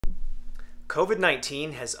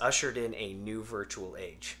COVID-19 has ushered in a new virtual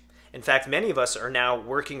age. In fact, many of us are now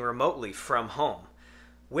working remotely from home.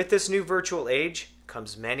 With this new virtual age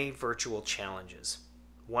comes many virtual challenges,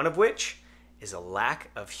 one of which is a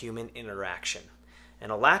lack of human interaction.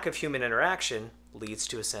 And a lack of human interaction leads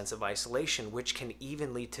to a sense of isolation, which can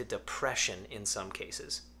even lead to depression in some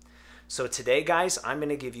cases. So today, guys, I'm going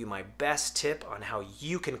to give you my best tip on how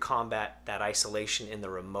you can combat that isolation in the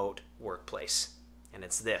remote workplace. And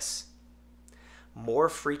it's this: more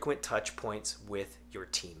frequent touch points with your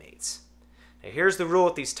teammates. Now here's the rule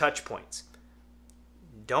with these touch points.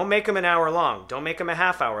 Don't make them an hour long. Don't make them a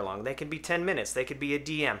half hour long. They can be 10 minutes. They could be a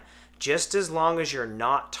DM. Just as long as you're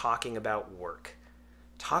not talking about work.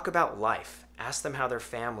 Talk about life. Ask them how their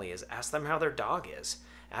family is. Ask them how their dog is.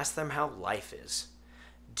 Ask them how life is.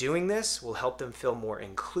 Doing this will help them feel more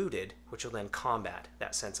included, which will then combat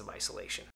that sense of isolation.